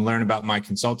 and you can learn about my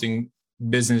consulting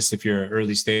business. If you're an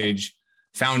early stage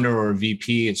founder or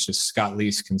VP, it's just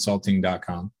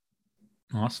scottleaseconsulting.com.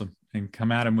 Awesome. And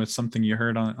come at him with something you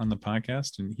heard on the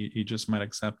podcast, and he just might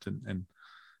accept and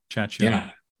chat you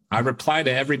up. I reply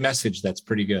to every message. That's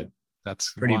pretty good.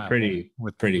 That's pretty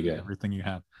good. Everything you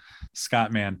have.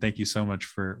 Scott, man, thank you so much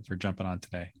for jumping on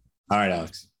today. All right,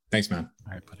 Alex. Thanks, man.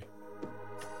 All right, buddy.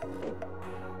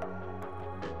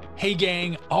 Hey,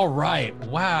 gang. All right.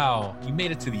 Wow. You made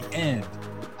it to the end.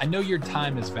 I know your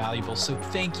time is valuable, so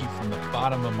thank you from the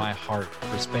bottom of my heart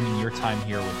for spending your time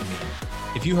here with me.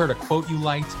 If you heard a quote you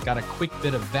liked, got a quick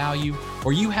bit of value,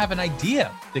 or you have an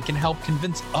idea that can help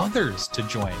convince others to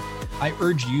join, I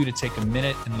urge you to take a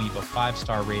minute and leave a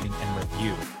 5-star rating and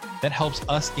review. That helps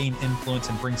us gain influence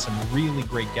and bring some really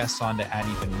great guests on to add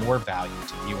even more value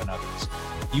to you and others.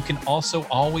 You can also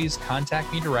always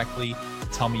contact me directly to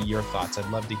tell me your thoughts. I'd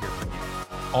love to hear from you.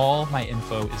 All my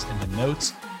info is in the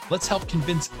notes. Let's help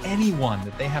convince anyone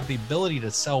that they have the ability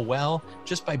to sell well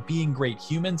just by being great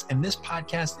humans. And this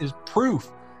podcast is proof.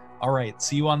 All right.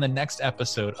 See you on the next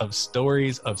episode of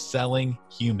Stories of Selling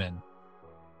Human.